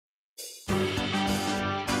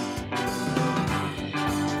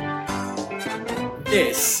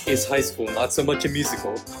This is High School Not So Much a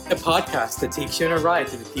Musical, a podcast that takes you on a ride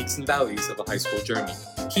through the peaks and valleys of a high school journey.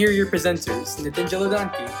 Here are your presenters, Nitin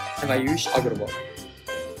Jaladanki and Ayush Agarwal.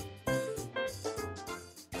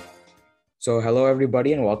 So hello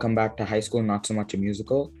everybody and welcome back to High School Not So Much a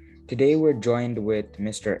Musical. Today we're joined with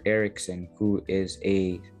Mr. Erickson, who is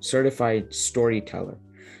a certified storyteller.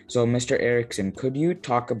 So Mr. Erickson, could you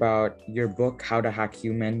talk about your book, How to Hack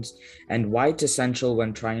Humans, and why it's essential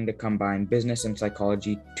when trying to combine business and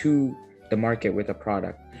psychology to the market with a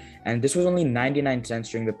product? And this was only 99 cents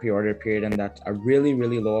during the pre-order period, and that's a really,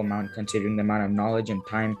 really low amount considering the amount of knowledge and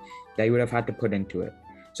time that you would have had to put into it.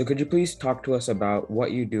 So could you please talk to us about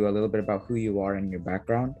what you do, a little bit about who you are and your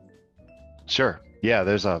background? Sure. Yeah,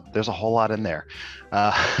 there's a whole lot in there.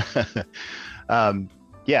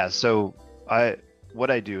 So what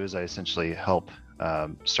I do is I essentially help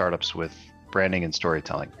startups with branding and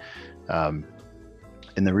storytelling. And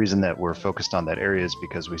the reason that we're focused on that area is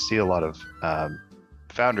because we see a lot of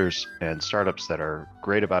founders and startups that are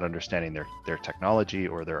great about understanding their technology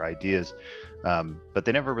or their ideas, but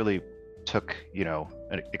they never really took,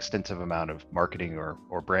 an extensive amount of marketing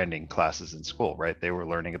or branding classes in school, right? They were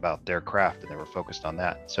learning about their craft and they were focused on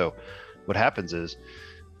that. So what happens is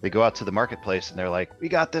they go out to the marketplace and they're like, we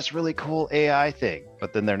got this really cool AI thing,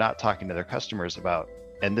 but then they're not talking to their customers about,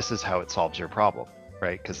 and this is how it solves your problem,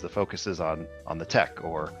 right? Because the focus is on the tech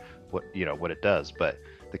or what it does, but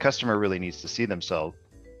the customer really needs to see themselves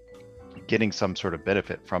getting some sort of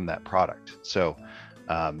benefit from that product. So,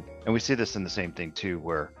 and we see this in the same thing too,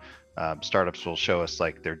 where startups will show us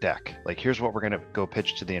like their deck, like here's what we're going to go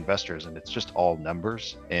pitch to the investors, and it's just all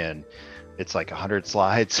numbers and it's like 100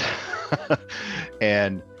 slides.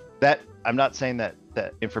 And that, I'm not saying that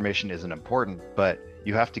information isn't important, but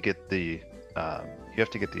you have to get the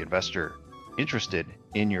investor interested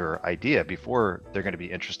in your idea before they're going to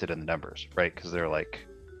be interested in the numbers, right? Because they're like,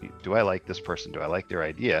 do I like this person? Do I like their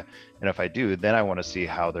idea? And if I do, then I want to see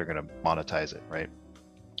how they're going to monetize it, right?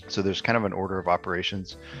 So there's kind of an order of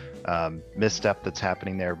operations misstep that's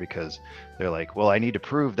happening there, because they're like, well, I need to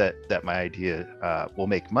prove that my idea will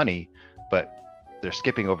make money, but they're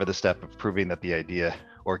skipping over the step of proving that the idea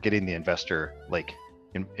or getting the investor like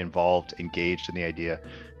involved, engaged in the idea,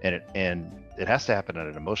 and it has to happen at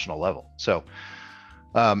an emotional level. So,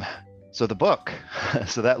 so the book,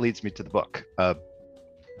 so that leads me to the book.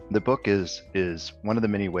 The book is one of the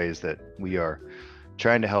many ways that we are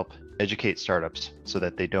trying to help educate startups so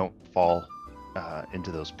that they don't fall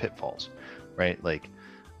into those pitfalls, right? Like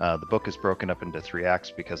the book is broken up into 3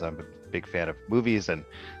 acts because I'm a big fan of movies, and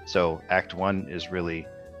so Act 1 is really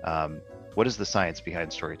what is the science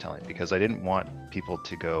behind storytelling? Because I didn't want people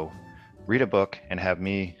to go read a book and have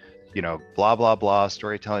me, blah blah blah,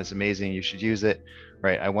 storytelling is amazing, you should use it,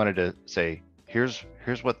 right? I wanted to say, here's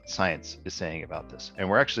what science is saying about this, and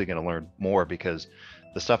we're actually going to learn more, because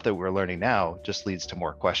the stuff that we're learning now just leads to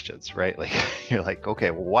more questions, right? Like you're like,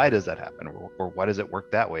 okay, well, why does that happen, or why does it work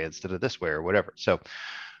that way instead of this way, or whatever? So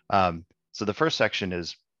so the first section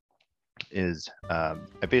is I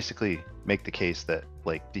basically make the case that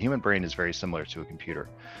like the human brain is very similar to a computer.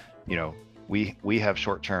 We have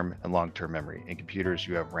short-term and long-term memory. In computers,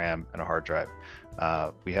 you have RAM and a hard drive.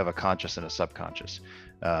 We have a conscious and a subconscious.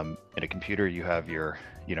 In a computer, you have your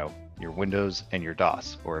Windows and your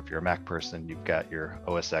DOS, or if you're a Mac person, you've got your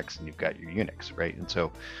OS X and you've got your Unix, right? And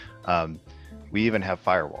so we even have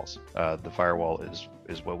firewalls. The firewall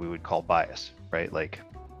is what we would call bias, right? Like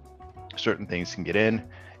certain things can get in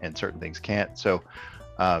and certain things can't. So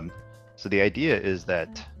so the idea is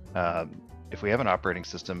that if we have an operating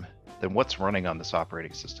system, then what's running on this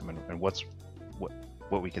operating system, and what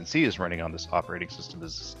we can see is running on this operating system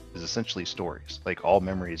is essentially stories. Like all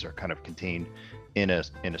memories are kind of contained in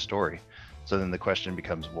a story. So then the question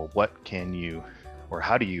becomes, well, what can you, or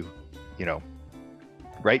how do you,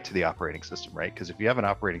 write to the operating system, right? Because if you have an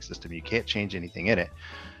operating system, you can't change anything in it,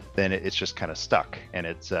 then it's just kind of stuck, and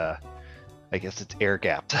it's I guess it's air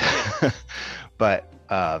gapped. But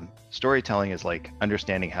storytelling is like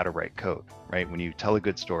understanding how to write code, right? When you tell a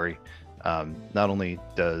good story, not only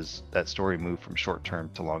does that story move from short-term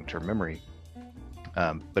to long-term memory,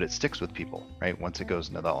 but it sticks with people, right? Once it goes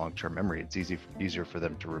into that long-term memory, it's easier for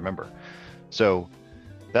them to remember. So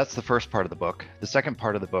that's the first part of the book. The second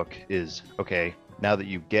part of the book is, okay, now that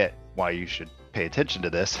you get why you should pay attention to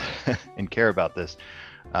this and care about this,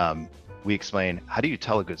 we explain, how do you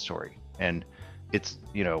tell a good story? And it's,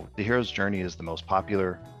 the hero's journey is the most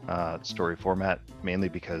popular story format, mainly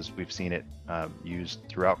because we've seen it used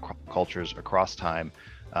throughout cultures across time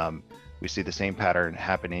We see the same pattern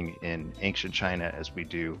happening in ancient China as we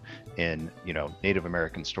do in, Native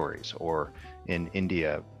American stories, or in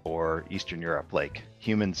India or Eastern Europe. Like,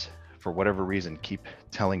 humans, for whatever reason, keep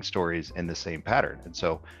telling stories in the same pattern. And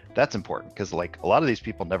so that's important, because like a lot of these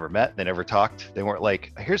people never met, they never talked, they weren't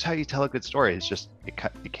like, here's how you tell a good story. It's just,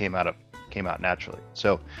 it came out naturally.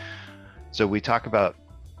 So we talk about,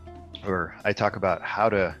 or I talk about how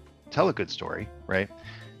to tell a good story, right?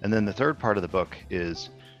 And then the third part of the book is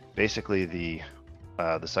basically the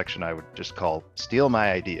section I would just call steal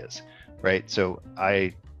my ideas, right? So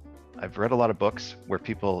I've read a lot of books where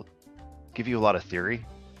people give you a lot of theory,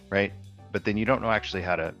 right? But then you don't know actually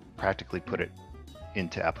how to practically put it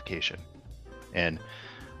into application. And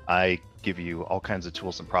I give you all kinds of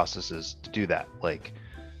tools and processes to do that. Like,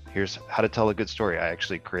 here's how to tell a good story. I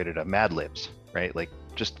actually created a Mad Libs, right? Like,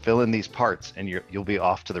 just fill in these parts and you'll be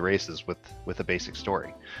off to the races with a basic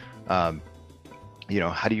story. How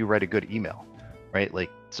do you write a good email, right?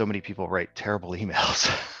 Like, so many people write terrible emails.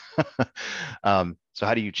 So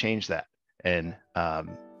how do you change that? And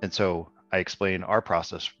so I explain our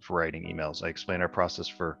process for writing emails. I explain our process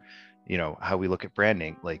for, how we look at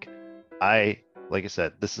branding. Like I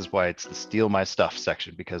said, this is why it's the steal my stuff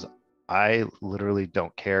section, because I literally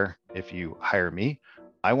don't care if you hire me.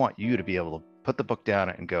 I want you to be able to put the book down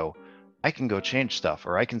and go, I can go change stuff,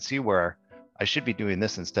 or I can see where I should be doing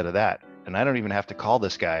this instead of that. And I don't even have to call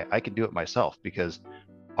this guy. I can do it myself, because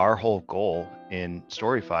our whole goal in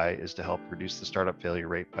Storyfy is to help reduce the startup failure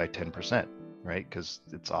rate by 10%, right? Because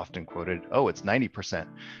it's often quoted, oh, it's 90%.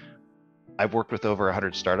 I've worked with over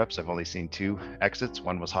 100 startups. I've only seen 2 exits.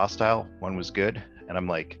 One was hostile, one was good. And I'm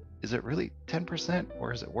like, is it really 10%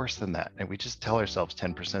 or is it worse than that? And we just tell ourselves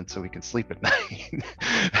 10% so we can sleep at night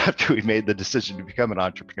after we made the decision to become an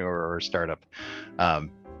entrepreneur or a startup.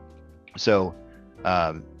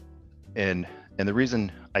 And the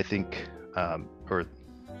reason I think, or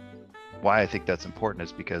why I think that's important,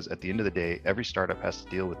 is because at the end of the day, every startup has to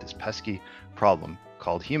deal with this pesky problem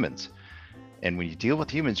called humans. And when you deal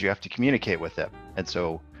with humans, you have to communicate with them. And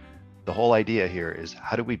so the whole idea here is,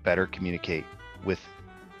 how do we better communicate with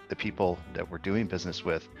the people that we're doing business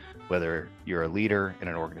with, whether you're a leader in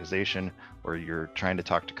an organization or you're trying to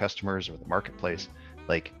talk to customers or the marketplace.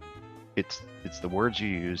 Like, it's the words you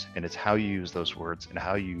use, and it's how you use those words, and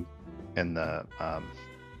how you, and the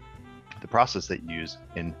process that you use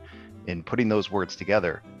in putting those words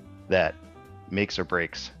together, that makes or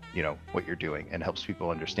breaks, what you're doing, and helps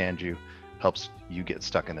people understand you, helps you get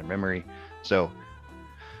stuck in their memory. So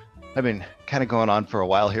I've been kind of going on for a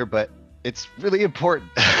while here, but it's really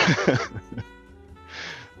important.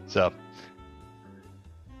 So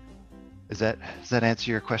does that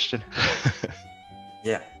answer your question?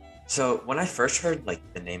 Yeah. So when I first heard like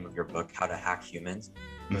the name of your book, How to Hack Humans,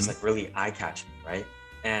 it was like really eye-catching, right?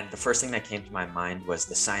 And the first thing that came to my mind was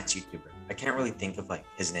the science YouTuber. I can't really think of like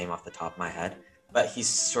his name off the top of my head, but he's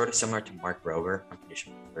sort of similar to Mark Rober. I'm pretty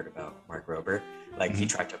sure you've heard about Mark Rober. Like he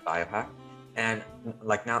tried to biohack. And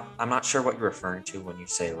like, now I'm not sure what you're referring to when you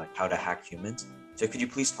say like how to hack humans. So could you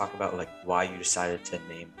please talk about like why you decided to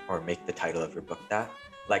name or make the title of your book that?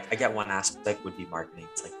 Like, I get one aspect would be marketing.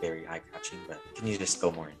 It's like very eye-catching, but can you just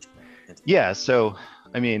go more into that? Yeah. So,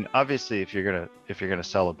 I mean, obviously, if you're gonna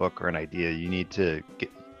sell a book or an idea, you need to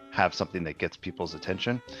have something that gets people's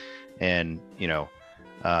attention, and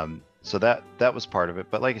so that was part of it.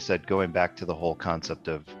 But like I said, going back to the whole concept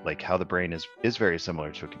of like how the brain is very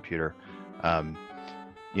similar to a computer, and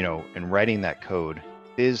writing that code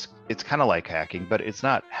it's kind of like hacking, but it's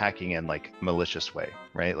not hacking in like malicious way,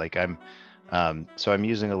 right? Like I'm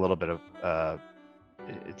using a little bit of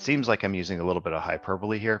it seems like I'm using a little bit of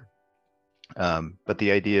hyperbole here, but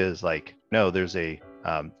the idea is like, no, there's a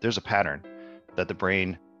pattern that the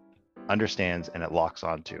brain understands and it locks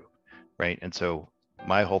onto, right? And so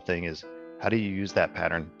my whole thing is, how do you use that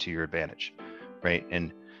pattern to your advantage, right?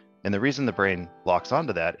 And the reason the brain locks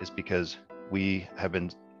onto that is because we have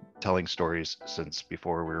been telling stories since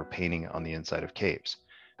before we were painting on the inside of caves.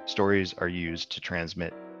 Stories are used to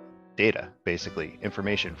transmit data, basically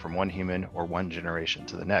information from one human or one generation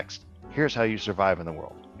to the next. Here's how you survive in the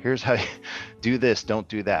world. Here's how you do this, don't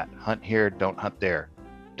do that. Hunt here, don't hunt there.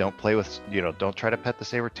 Don't play with, don't try to pet the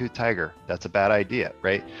saber-toothed tiger. That's a bad idea,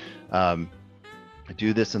 right?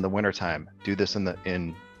 Do this in the wintertime. Do this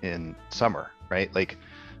in summer, right? Like,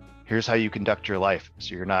 here's how you conduct your life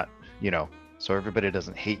so you're not, so everybody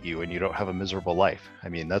doesn't hate you and you don't have a miserable life. I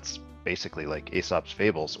mean, that's basically like Aesop's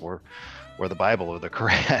fables or the Bible or the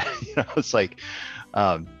Quran. It's like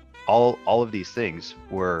all of these things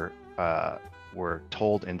were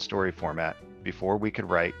told in story format before we could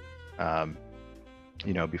write,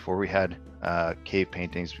 before we had cave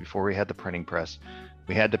paintings, before we had the printing press,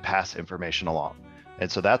 we had to pass information along.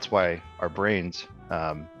 And so that's why our brains,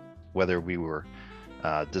 whether we were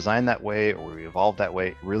designed that way or we evolved that way,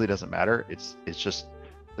 it really doesn't matter. It's just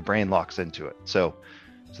the brain locks into it. So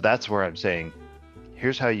that's where I'm saying,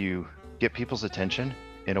 here's how you get people's attention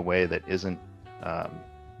in a way that isn't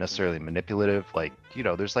necessarily manipulative. Like,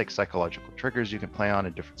 there's like psychological triggers you can play on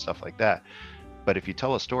and different stuff like that. But if you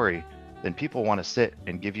tell a story, then people want to sit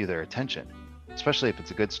and give you their attention, especially if it's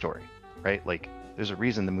a good story, right? Like, there's a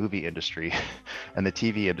reason the movie industry and the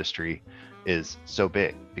TV industry is so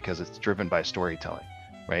big, because it's driven by storytelling,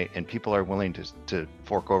 right? And people are willing to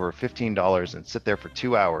fork over $15 and sit there for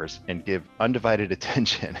 2 hours and give undivided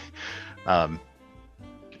attention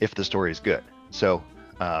if the story is good. So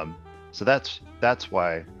that's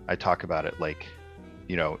why I talk about it. Like,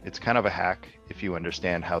 it's kind of a hack if you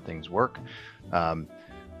understand how things work.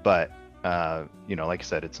 But like I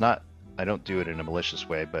said, it's not, I don't do it in a malicious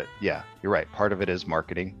way, but yeah, you're right. Part of it is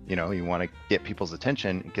marketing. You want to get people's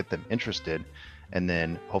attention and get them interested. And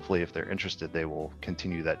then hopefully if they're interested, they will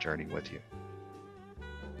continue that journey with you.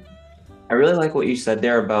 I really like what you said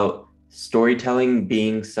there about storytelling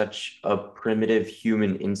being such a primitive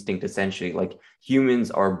human instinct, essentially. Like,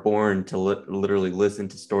 humans are born to literally listen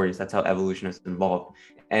to stories. That's how evolution has evolved.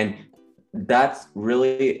 And that's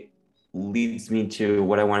really leads me to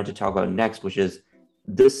what I wanted to talk about next, which is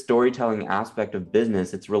this storytelling aspect of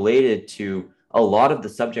business. It's related to a lot of the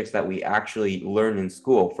subjects that we actually learn in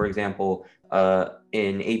school. For example,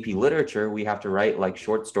 in AP literature, we have to write like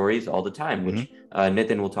short stories all the time, which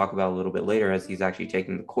Nitin will talk about a little bit later as he's actually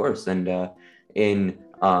taking the course. And in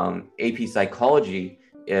AP psychology,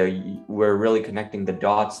 we're really connecting the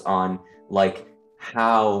dots on like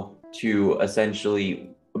how to essentially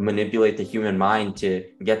manipulate the human mind to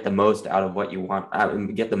get the most out of what you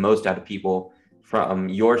want, get the most out of people from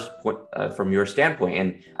your standpoint.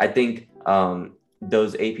 And I think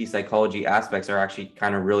those AP psychology aspects are actually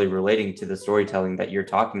kind of really relating to the storytelling that you're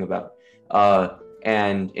talking about.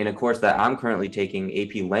 And in a course that I'm currently taking,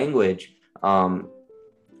 AP language,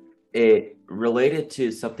 it related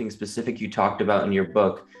to something specific you talked about in your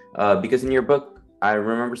book, because in your book, I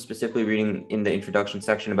remember specifically reading in the introduction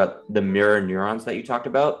section about the mirror neurons that you talked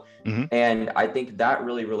about. Mm-hmm. And I think that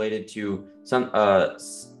really related to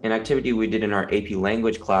an activity we did in our AP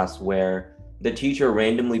language class where the teacher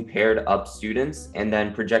randomly paired up students and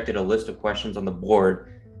then projected a list of questions on the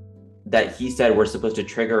board that he said were supposed to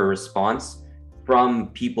trigger a response from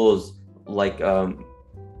people's like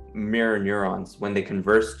mirror neurons when they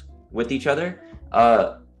conversed with each other.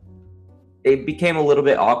 It became a little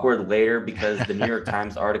bit awkward later because the New York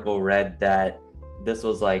Times article read that this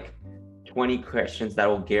was like 20 questions that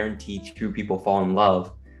will guarantee two people fall in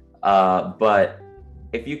love. But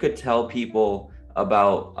if you could tell people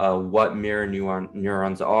about what mirror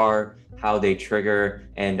neurons are, how they trigger,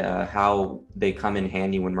 and how they come in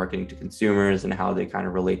handy when marketing to consumers, and how they kind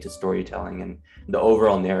of relate to storytelling and the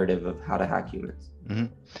overall narrative of how to hack humans. Mm-hmm.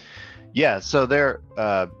 Yeah, so they're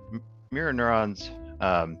mirror neurons.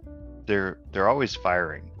 They're always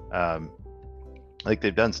firing. Like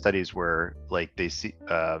they've done studies where like they see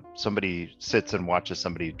somebody sits and watches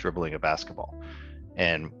somebody dribbling a basketball,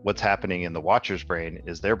 and what's happening in the watcher's brain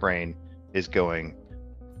is their brain is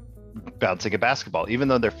bouncing a basketball, even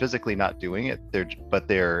though they're physically not doing it.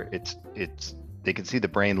 They can see the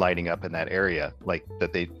brain lighting up in that area, like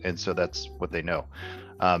that and so that's what they know.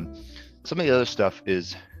 Some of the other stuff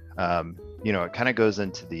is, it kind of goes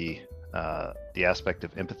into the aspect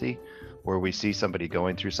of empathy, where we see somebody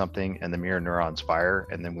going through something and the mirror neurons fire,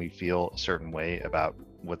 and then we feel a certain way about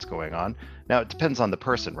what's going on. Now, it depends on the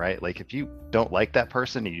person, right? Like if you don't like that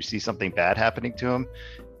person and you see something bad happening to them,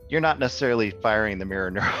 you're not necessarily firing the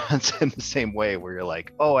mirror neurons in the same way where you're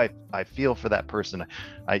like, oh, I feel for that person.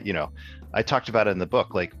 I talked about it in the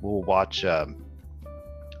book. Like we'll watch a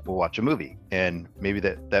movie, and maybe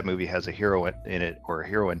that movie has a hero in it or a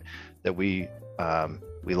heroine that we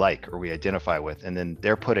like or we identify with, and then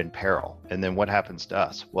they're put in peril. And then what happens to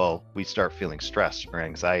us? Well, we start feeling stress or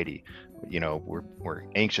anxiety. We're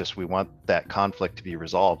anxious. We want that conflict to be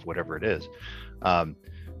resolved, whatever it is.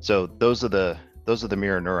 So those are the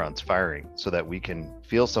mirror neurons firing, so that we can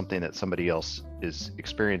feel something that somebody else is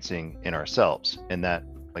experiencing in ourselves. And that,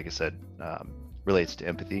 like I said, relates to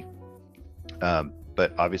empathy.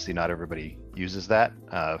 But obviously not everybody uses that.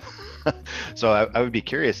 So I would be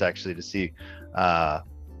curious actually to see how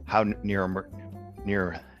mirror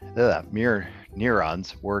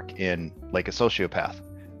neurons work in like a sociopath,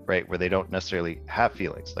 right? Where they don't necessarily have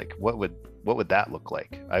feelings. Like what would that look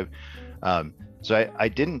like? So I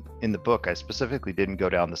didn't, in the book, I specifically didn't go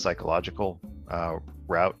down the psychological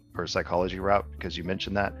route or psychology route, because you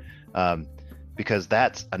mentioned that, because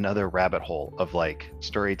that's another rabbit hole of like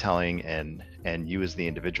storytelling and you as the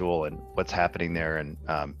individual and what's happening there. And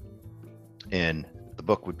the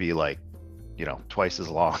book would be like, twice as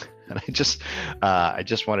long. And I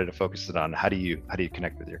just wanted to focus it on how do you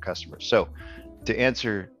connect with your customers. So to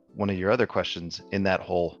answer one of your other questions in that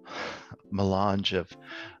whole melange of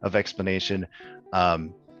explanation,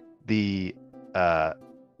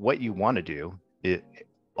 what you want to do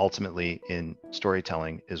ultimately in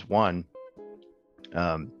storytelling is one,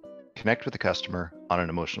 connect with the customer on an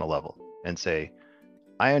emotional level and say,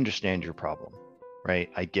 I understand your problem, right?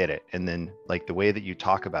 I get it. And then like the way that you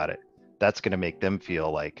talk about it, that's going to make them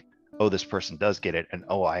feel like, oh, this person does get it. And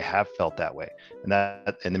oh, I have felt that way. And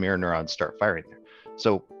the mirror neurons start firing there.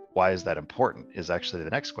 So why is that important is actually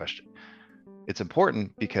the next question. It's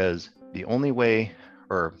important because the only way,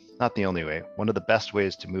 or not the only way, one of the best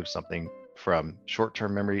ways to move something from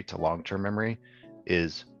short-term memory to long-term memory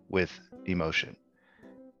is with emotion.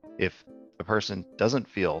 If a person doesn't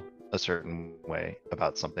feel a certain way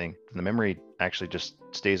about something, then the memory actually just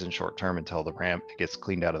stays in short-term until it gets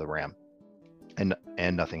cleaned out of the RAM and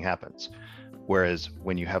nothing happens. Whereas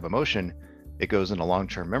when you have emotion, it goes into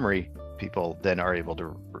long-term memory. People then are able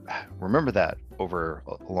to remember that over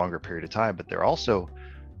a longer period of time, but they're also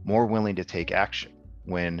more willing to take action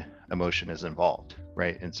when emotion is involved,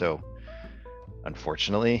 right? And so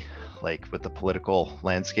unfortunately, like with the political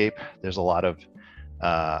landscape, there's a lot of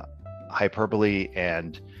hyperbole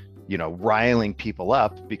and riling people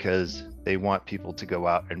up because they want people to go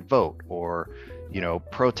out and vote or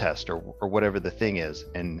protest or whatever the thing is,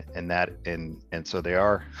 and so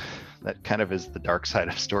that kind of is the dark side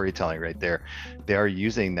of storytelling right there. They are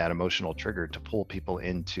using that emotional trigger to pull people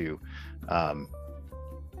into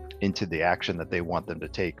the action that they want them to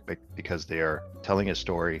take, because they are telling a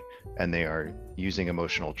story and they are using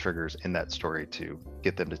emotional triggers in that story to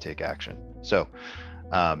get them to take action. So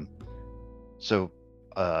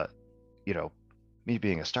me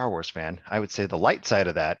being a Star Wars fan, I would say the light side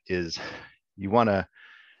of that is you want to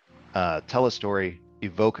tell a story,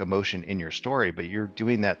 evoke emotion in your story, but you're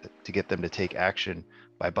doing that to get them to take action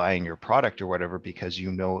by buying your product or whatever, because it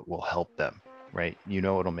will help them, right?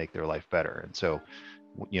 It'll make their life better. And so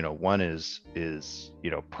one is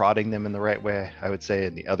prodding them in the right way, I would say,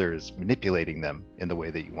 and the other is manipulating them in the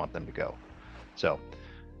way that you want them to go. So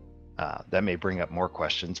that may bring up more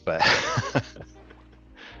questions, but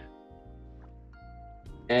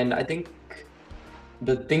And I think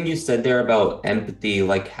the thing you said there about empathy,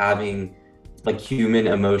 like having like human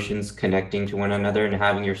emotions connecting to one another and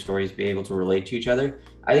having your stories be able to relate to each other,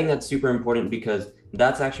 I think that's super important, because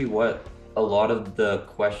that's actually what a lot of the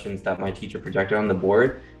questions that my teacher projected on the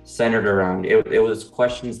board centered around. It was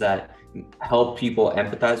questions that help people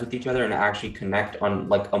empathize with each other and actually connect on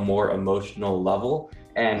like a more emotional level.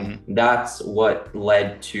 And that's what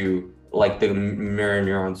led to like the mirror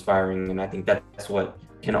neurons firing. And I think that's what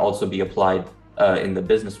can also be applied in the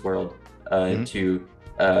business world to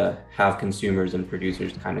have consumers and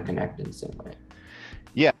producers kind of connect in the same way.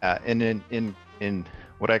 Yeah, and in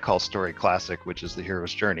what I call story classic, which is the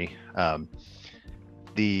hero's journey,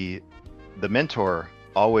 the mentor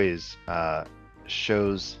always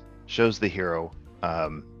shows the hero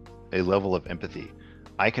a level of empathy.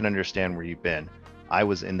 I can understand where you've been. I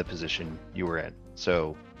was in the position you were in.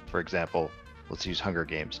 So, for example, let's use Hunger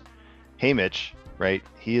Games. Haymitch, right?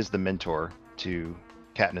 He is the mentor to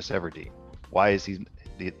Katniss Everdeen. Why is he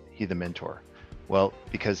the mentor? Well,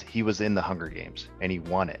 because he was in the Hunger Games and he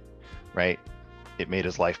won it, right? It made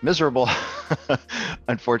his life miserable.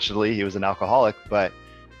 Unfortunately, he was an alcoholic, but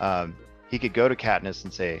he could go to Katniss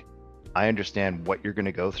and say, I understand what you're going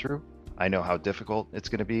to go through. I know how difficult it's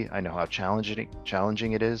going to be. I know how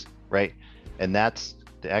challenging it is, right? And that's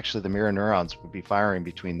actually the mirror neurons would be firing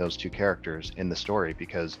between those two characters in the story,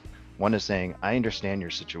 because one is saying, I understand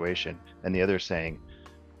your situation, and the other is saying,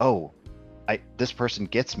 oh, this person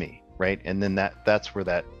gets me, right? And then that's where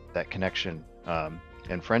that connection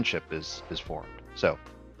and friendship is formed. So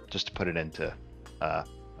just to put it into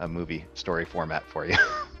a movie story format for you.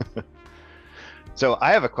 So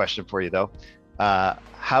I have a question for you though.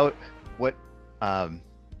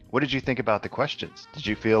 What did you think about the questions? Did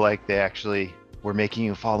you feel like they actually were making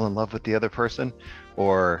you fall in love with the other person,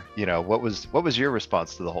 or what was your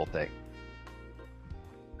response to the whole thing?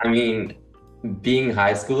 I mean, being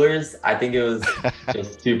high schoolers, I think it was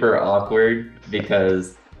just super awkward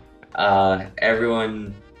because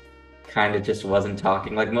everyone kind of just wasn't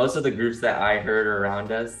talking. Like most of the groups that I heard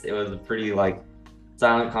around us, it was a pretty like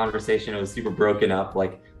silent conversation. It was super broken up.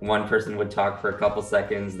 Like one person would talk for a couple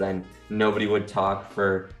seconds, then nobody would talk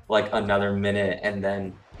for like another minute, and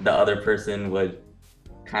then the other person would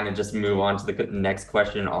kind of just move on to the next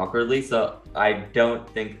question awkwardly. So I don't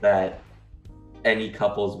think that any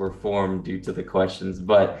couples were formed due to the questions,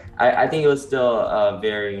 but I think it was still a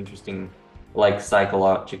very interesting, like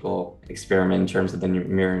psychological experiment in terms of the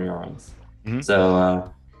mirror neurons. Mhm.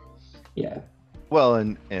 So yeah. Well,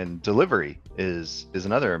 and delivery is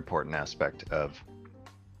another important aspect of,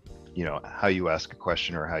 you know, how you ask a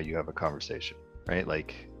question or how you have a conversation, right?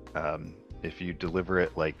 Like, if you deliver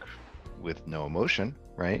it like with no emotion,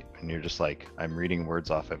 right? And you're just like, I'm reading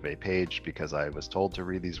words off of a page because I was told to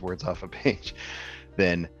read these words off a page,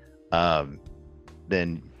 then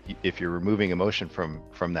if you're removing emotion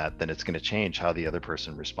from that, then it's going to change how the other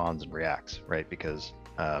person responds and reacts, right? Because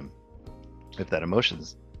if that emotion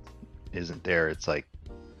isn't there, it's like,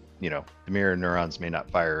 you know, the mirror neurons may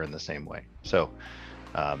not fire in the same way. So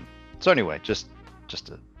anyway, just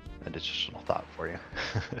an additional thought for you.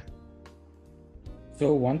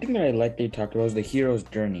 So one thing that I like that you talked about was the hero's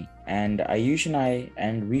journey. And Ayush and I,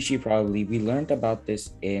 and Rishi probably, we learned about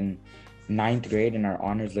this in 9th grade in our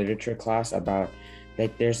honors literature class about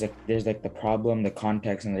like there's like the problem, the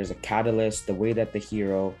context, and there's a catalyst, the way that the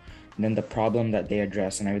hero, and then the problem that they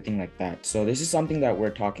address and everything like that. So this is something that we're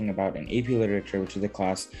talking about in AP literature, which is the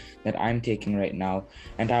class that I'm taking right now,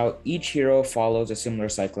 and how each hero follows a similar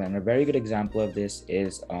cycle. And a very good example of this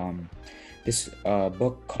is this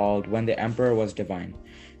book called When the Emperor Was Divine.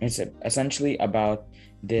 And it's essentially about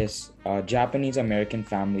this Japanese American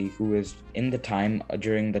family who is in the time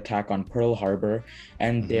during the attack on Pearl Harbor,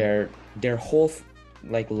 and their whole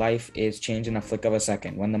like life is changed in a flick of a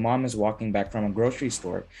second. When the mom is walking back from a grocery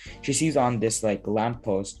store, she sees on this like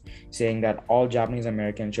lamppost saying that all Japanese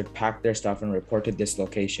Americans should pack their stuff and report to this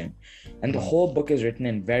location. And the whole book is written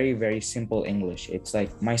in very, very simple English. It's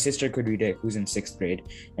like my sister could read it, who's in 6th grade,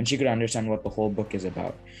 and she could understand what the whole book is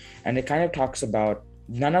about. And it kind of talks about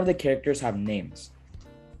none of the characters have names.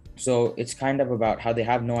 So it's kind of about how they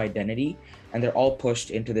have no identity, and they're all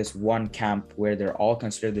pushed into this one camp where they're all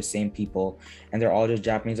considered the same people, and they're all just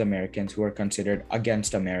Japanese Americans who are considered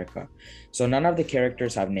against America. So none of the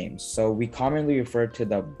characters have names. So we commonly refer to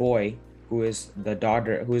the boy who is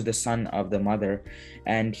the son of the mother,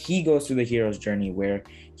 and he goes through the hero's journey where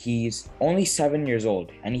he's only 7 years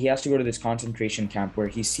old, and he has to go to this concentration camp where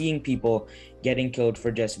he's seeing people getting killed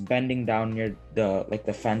for just bending down near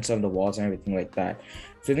the fence of the walls and everything like that.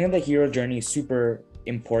 So I think the hero journey is super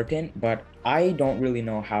important, but I don't really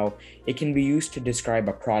know how it can be used to describe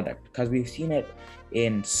a product, because we've seen it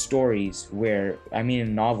in stories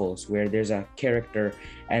in novels where there's a character,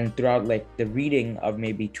 and throughout like the reading of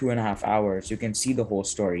maybe 2.5 hours, you can see the whole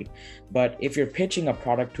story. But if you're pitching a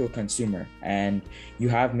product to a consumer and you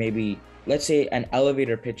have maybe, let's say, an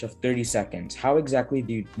elevator pitch of 30 seconds, how exactly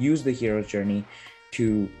do you use the hero's journey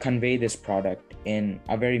to convey this product in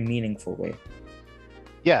a very meaningful way?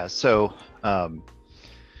 Yeah, so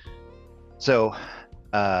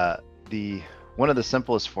one of the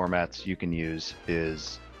simplest formats you can use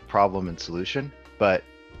is problem and solution, but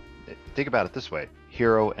think about it this way: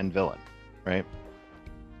 hero and villain, right?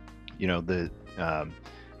 You know,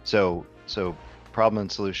 so problem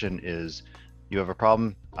and solution is, you have a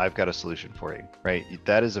problem, I've got a solution for you, right?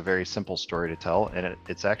 That is a very simple story to tell, and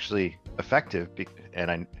it's actually effective.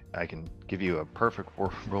 And I can give you a perfect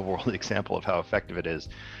real world example of how effective it is.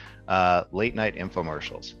 Late night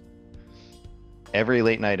infomercials. Every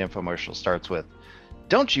late night infomercial starts with,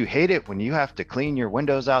 "Don't you hate it when you have to clean your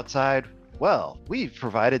windows outside? Well, we've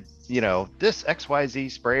provided, this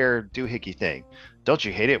XYZ sprayer doohickey thing. Don't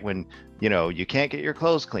you hate it when, you can't get your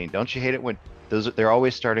clothes clean? Don't you hate it when..." They're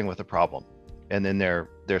always starting with a problem, and then they're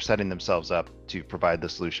setting themselves up to provide the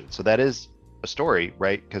solution. So that is a story,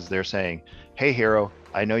 right? Because they're saying, "Hey hero,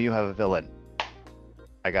 I know you have a villain.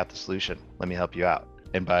 I got the solution. Let me help you out."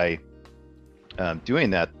 And by doing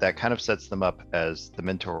that kind of sets them up as the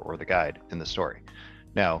mentor or the guide in the story.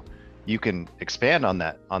 Now, you can expand on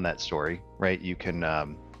that story, right? You can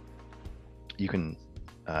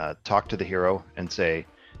talk to the hero and say,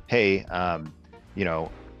 "Hey,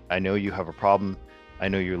 I know you have a problem. I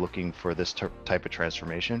know you're looking for this type of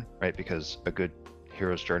transformation," right? Because a good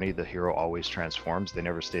hero's journey, the hero always transforms. They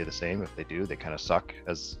never stay the same. If they do, they kind of suck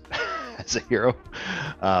as as a hero.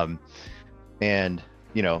 And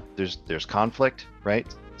there's conflict, right?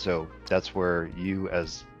 So that's where you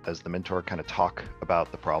as the mentor kind of talk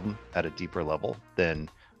about the problem at a deeper level than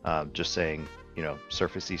just saying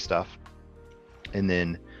surfacey stuff. And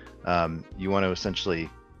then you want to essentially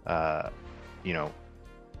put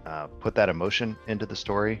that emotion into the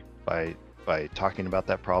story by by talking about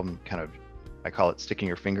that problem, kind of, I call it sticking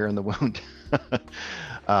your finger in the wound.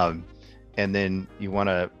 And then you want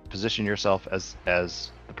to position yourself as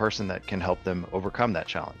the person that can help them overcome that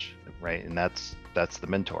challenge, right? And that's the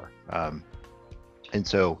mentor. And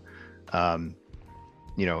so,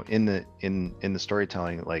 you know, in the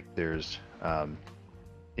storytelling, like there's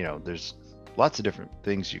there's lots of different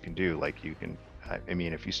things you can do. Like you can, I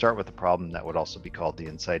mean, if you start with a problem, that would also be called the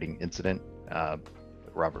inciting incident.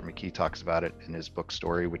 Robert McKee talks about it in his book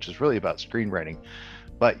Story, which is really about screenwriting,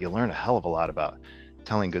 but you learn a hell of a lot about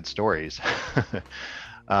telling good stories.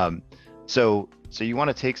 So you want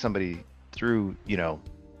to take somebody through, you know,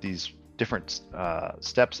 these different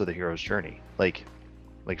steps of the hero's journey. Like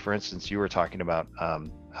for instance, you were talking about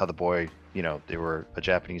how the boy, you know, they were a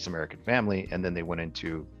Japanese American family, and then they went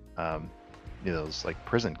into you know, this like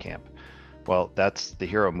prison camp. Well, that's the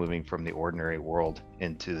hero moving from the ordinary world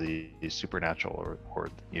into the supernatural, or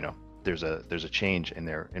you know, there's a change in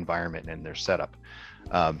their environment and their setup.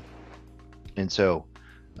 And so,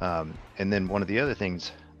 and then one of the other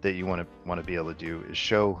things that you want to be able to do is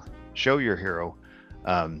show your hero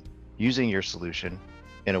using your solution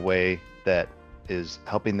in a way that is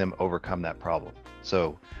helping them overcome that problem.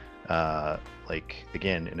 So, like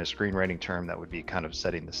again, in a screenwriting term, that would be kind of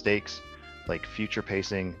setting the stakes. Like future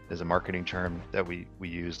pacing is a marketing term that we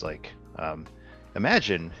use. Like,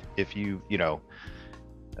 imagine if you know,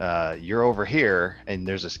 you're over here and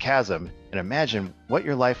there's this chasm, and imagine what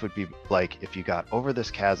your life would be like if you got over this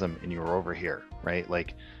chasm and you were over here, right?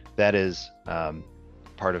 Like that is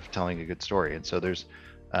part of telling a good story. And so there's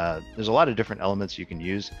a lot of different elements you can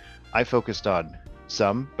use. I focused on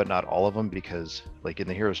some, but not all of them, because like in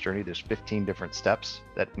the hero's journey, there's 15 different steps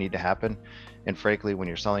that need to happen. And frankly, when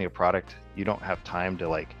you're selling a product, you don't have time to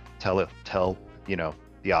like tell you know,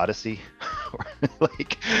 the Odyssey or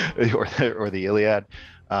like or the Iliad.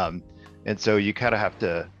 And so you kind of have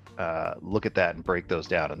to look at that and break those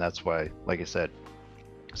down. And that's why, like I said,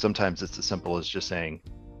 sometimes it's as simple as just saying,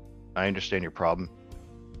 I understand your problem.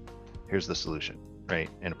 Here's the solution, right?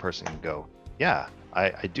 And a person can go, yeah,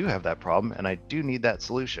 I do have that problem and I do need that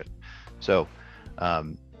solution. So,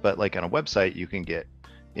 but like on a website, you can get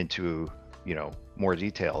into, you know, more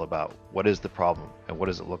detail about what is the problem and what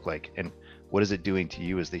does it look like and what is it doing to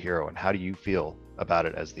you as the hero and how do you feel about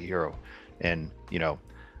it as the hero. And, you know,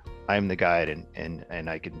 I'm the guide and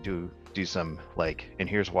I can do some like, and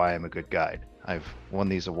here's why I'm a good guide. I've won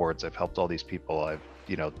these awards. I've helped all these people. I've,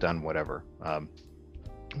 you know, done whatever.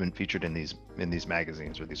 Been featured in these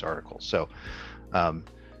magazines or these articles. So,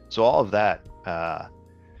 so all of that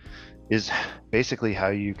is basically how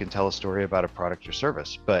you can tell a story about a product or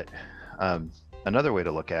service. But another way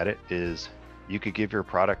to look at it is you could give your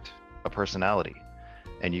product a personality,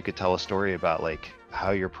 and you could tell a story about like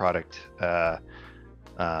how your product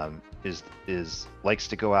is likes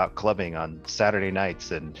to go out clubbing on Saturday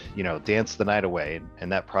nights and, you know, dance the night away,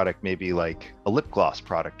 and that product may be like a lip gloss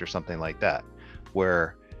product or something like that,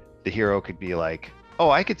 where the hero could be like,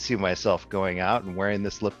 oh, I could see myself going out and wearing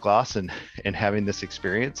this lip gloss and having this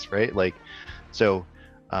experience, right? Like, so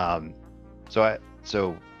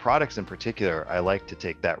products in particular, I like to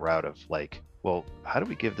take that route of like, well, how do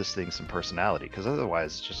we give this thing some personality? Because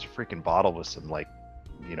otherwise it's just a freaking bottle with some like,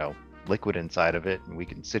 you know, liquid inside of it, and we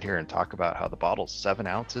can sit here and talk about how the bottle's 7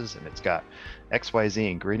 ounces and it's got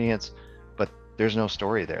XYZ ingredients, but there's no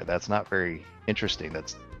story there. That's not very interesting.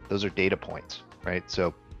 Those are data points, right?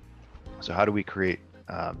 So how do we create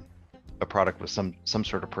a product with some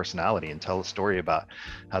sort of personality and tell a story about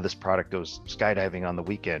how this product goes skydiving on the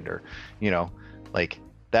weekend, or, you know, like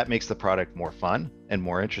that makes the product more fun and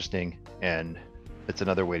more interesting, and it's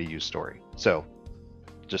another way to use story. So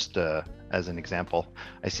just as an example,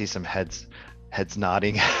 I see some heads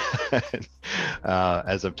nodding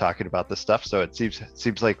as I'm talking about this stuff. So it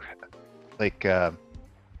seems like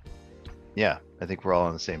yeah, I think we're all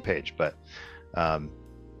on the same page. But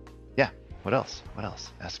yeah, what else?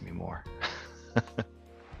 Ask me more.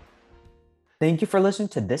 Thank you for listening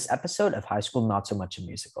to this episode of High School Not So Much a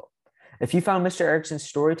Musical. If you found Mr. Erickson's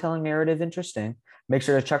storytelling narrative interesting, make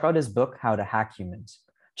sure to check out his book, How to Hack Humans.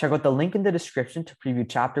 Check out the link in the description to preview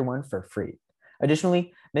Chapter 1 for free.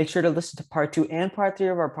 Additionally, make sure to listen to Part 2 and Part 3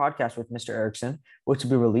 of our podcast with Mr. Erickson, which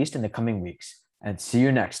will be released in the coming weeks. And see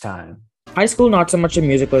you next time. High School Not So Much a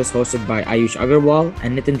Musical is hosted by Ayush Agarwal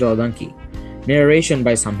and Nitin Jaladanki. Narration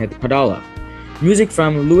by Samhit Padala. Music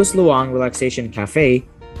from Louis Luang Relaxation Cafe,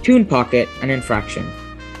 Tune Pocket, and Infraction.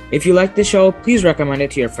 If you like the show, please recommend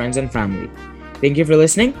it to your friends and family. Thank you for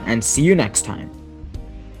listening, and see you next time.